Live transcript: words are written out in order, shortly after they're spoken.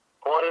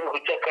போரின்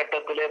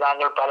உச்சக்கட்டத்திலே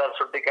நாங்கள் பலர்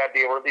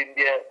சுட்டிக்காட்டிய பொழுது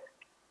இந்திய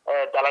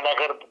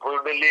தலைநகர்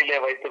புதுடெல்லியிலே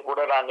வைத்து கூட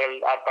நாங்கள்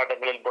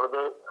ஆர்ப்பாட்டங்களின்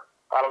பொழுது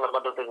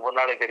பாராளுமன்றத்துக்கு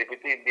முன்னாடி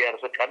தெரிவித்து இந்திய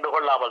அரசு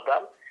கண்டுகொள்ளாமல்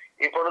தான்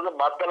இப்பொழுது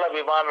மத்தள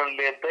விமான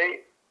நிலையத்தை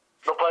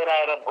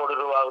 30,000 கோடி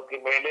ரூபாய்க்கு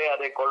மேலே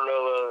அதை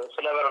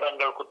சில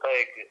வருடங்கள்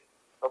குத்தகைக்கு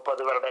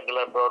 30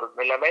 வருடங்கள் என்ற ஒரு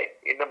நிலைமை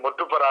இன்னும்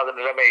முற்றுப்பெறாத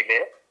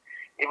நிலைமையிலே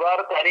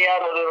இவ்வாறு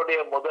தனியார்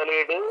ஒருவருடைய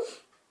முதலீடு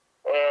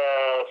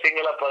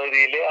சிங்கள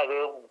பகுதியிலே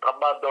அதுவும்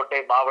ஹம்பாந்தோட்டை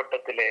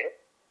மாவட்டத்திலே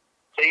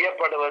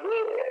செய்யப்படுவது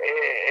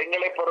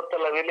எங்களை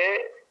பொறுத்தளவிலே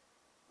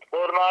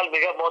ஒரு நாள்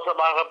மிக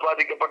மோசமாக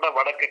பாதிக்கப்பட்ட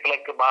வடக்கு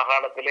கிழக்கு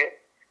மாகாணத்திலே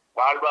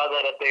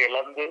வாழ்வாதாரத்தை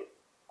இழந்து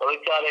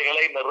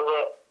தொழிற்சாலைகளை நிறுவ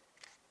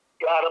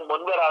யாரும்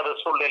முன்வராத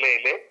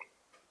சூழ்நிலையிலே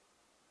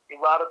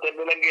இவ்வாறு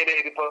தென்னிலங்கையிலே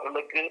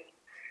இருப்பவர்களுக்கு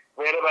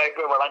வேலை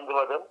வாய்ப்பை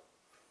வழங்குவதும்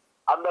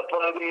அந்த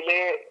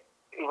பகுதியிலே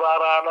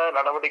இவ்வாறான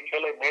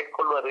நடவடிக்கைகளை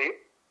மேற்கொள்வதை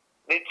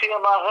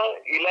நிச்சயமாக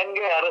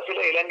இலங்கை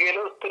அரசியல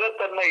இலங்கையிலும்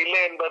ஸ்திரத்தன்மை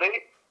இல்லை என்பதை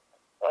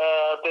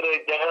திரு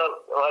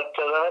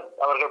ஜெகத்ரட்சகன்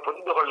அவர்கள்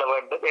புரிந்து கொள்ள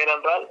வேண்டும்.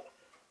 ஏனென்றால்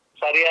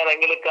சரியான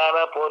எங்களுக்கான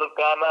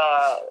போருக்கான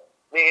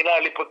இன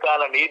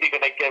அழிப்புக்கான நீதி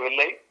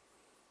கிடைக்கவில்லை,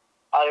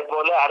 அதே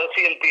போல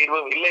அரசியல்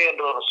தீர்வும் இல்லை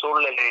என்ற ஒரு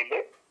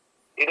சூழ்நிலையிலே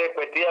இதை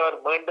பற்றி அவர்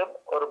மீண்டும்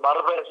ஒரு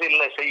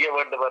மறுபரிசீலனை செய்ய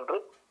வேண்டும் என்று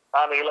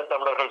நான்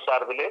ஈழத்தமிழர்கள்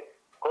சார்பிலே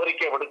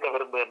கோரிக்கை விடுக்க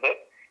விரும்புகின்றேன்.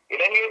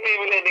 இலங்கை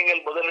தீவிலே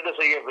நீங்கள் முதலீடு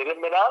செய்ய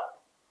விரும்பினால்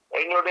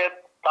எங்களுடைய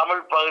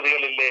தமிழ்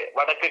பகுதிகளிலே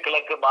வடக்கு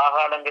கிழக்கு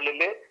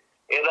மாகாணங்களிலே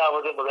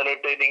ஏதாவது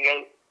முதலீட்டை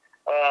நீங்கள்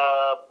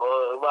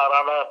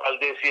இவ்வாறான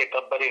பல்தேசிய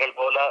கம்பெனிகள்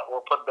போல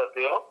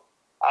ஒப்பந்தத்தையோ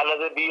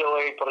அல்லது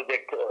BOI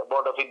project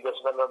board of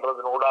investment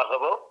என்றதன்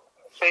ஊடாகவோ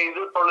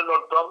செய்து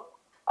தொழில்நுட்பம்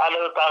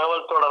அல்லது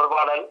தகவல்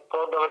தொடர்பாடல்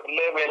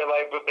போன்றவற்றிலே வேலை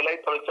வாய்ப்புகளை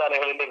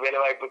தொழிற்சாலைகளிலே வேலை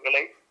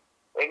வாய்ப்புகளை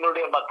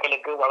எங்களுடைய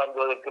மக்களுக்கு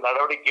வழங்குவதற்கு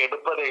நடவடிக்கை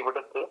எடுப்பதை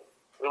விடுத்து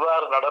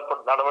இவ்வாறு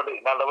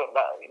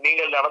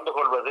நீங்கள் நடந்து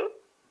கொள்வது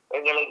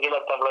எங்களுக்கு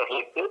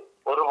ஈழத்தமிழர்களுக்கு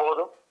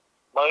ஒருபோதும்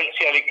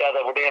மகிழ்ச்சி அளிக்காத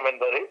விடயம்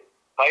என்பதை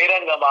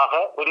பகிரங்கமாக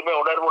உரிமை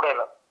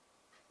உணர்வுடன்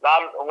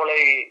நான் உங்களை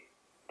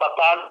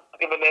 10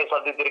 ஆண்டுக்கு முன்னே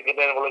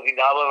சந்தித்திருக்கின்றேன். உங்களுக்கு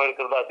ஞாபகம்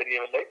இருக்கிறதா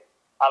தெரியவில்லை.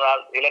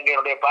 ஆனால்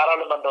இலங்கையினுடைய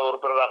பாராளுமன்ற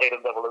உறுப்பினராக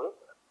இருந்த பொழுது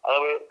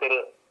ஆகவே திரு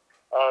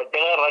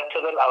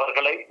ஜெகத்ரட்சகன்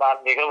அவர்களை நான்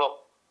மிகவும்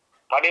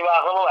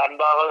பணிவாகவும்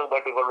அன்பாகவும்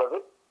கேட்டுக்கொள்வது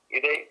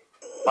இதை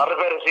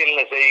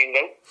மறுபரிசீலனை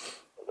செய்யுங்கள்,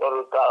 ஒரு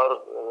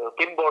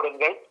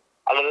பின்போடுங்கள்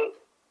அல்லது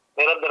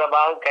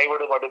நிரந்தரமாக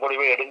கைவிடும்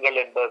முடிவை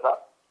எடுங்கள்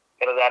என்பதுதான்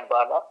எனது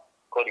அன்பான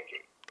கோரிக்கை.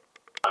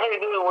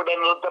 இது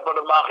உடன்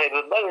நிறுத்தப்படுமாக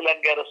இருந்தால்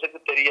இலங்கை அரசுக்கு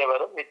தெரிய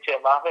வரும்.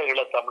 நிச்சயமாக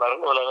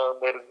ஈழத்தமிழர்கள்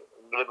உலகம்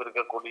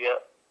இருக்கக்கூடிய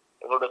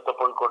எங்களுடைய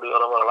தொப்புள்கொடி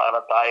உறவுகளான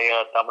தாயக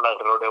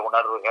தமிழர்களுடைய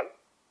உணர்வுகள்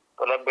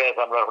புலம்பெயர்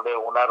தமிழர்களுடைய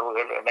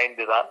உணர்வுகள்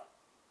இணைந்துதான்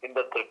இந்த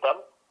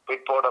திட்டம்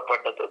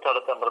பிற்போடப்பட்டது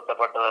தடுத்து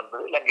நிறுத்தப்பட்டது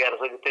என்பது இலங்கை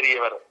அரசுக்கு தெரிய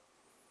வரும்.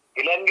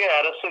 இலங்கை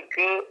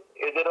அரசுக்கு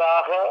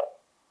எதிராக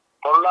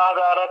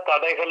பொருளாதார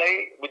தடைகளை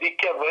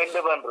விதிக்க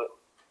வேண்டும் என்று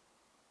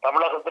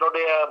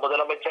தமிழகத்தினுடைய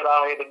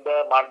முதலமைச்சராக இருந்த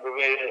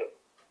மாண்புமிகு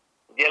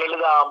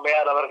ஜெயலலிதா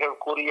அம்மையார் அவர்கள்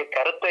கூறிய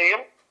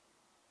கருத்தையும்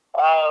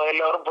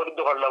எல்லோரும்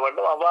புரிந்து கொள்ள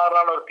வேண்டும்.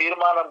 அவ்வாறான ஒரு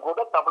தீர்மானம் கூட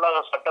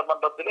தமிழக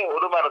சட்டமன்றத்திலே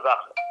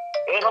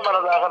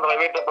ஏகமனதாக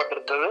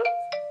நிறைவேற்றப்பட்டிருந்தது.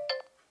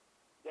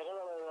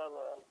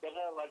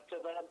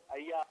 ஜெகத்ரட்சகன்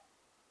ஐயா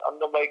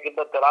அங்கம்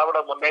வைக்கின்ற திராவிட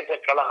முன்னேற்ற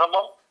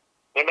கழகமும்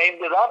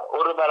இணைந்துதான்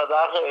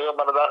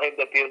ஏகமனதாக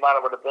இந்த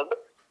தீர்மானம் எடுத்தது.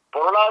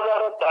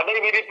 பொருளாதார தடை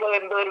விதிப்பது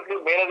என்பதற்கு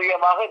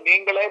மேலதிகமாக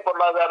நீங்களே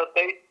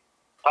பொருளாதாரத்தை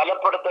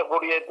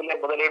பலப்படுத்தக்கூடிய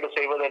முதலீடு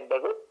செய்வது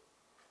என்பது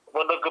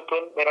முன்னுக்கு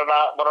பின்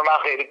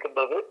முரணாக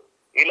இருக்கின்றது.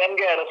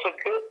 இலங்கை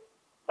அரசுக்கு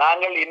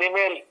நாங்கள்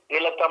இனிமேல்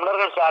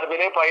ஈழத்தமிழர்கள்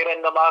சார்பிலே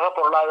பகிரங்கமாக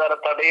பொருளாதார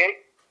தடையை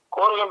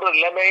கோருகின்ற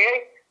நிலைமையை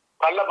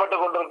தள்ளப்பட்டு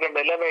கொண்டிருக்கின்ற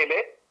நிலைமையிலே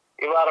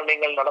இவ்வாறு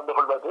நீங்கள் நடந்து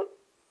கொள்வது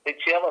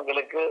நிச்சயம்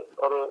எங்களுக்கு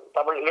ஒரு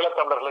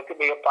ஈழத்தமிழர்களுக்கு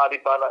மிக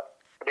பாதிப்பான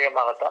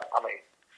விடயமாகத்தான் அமையும்.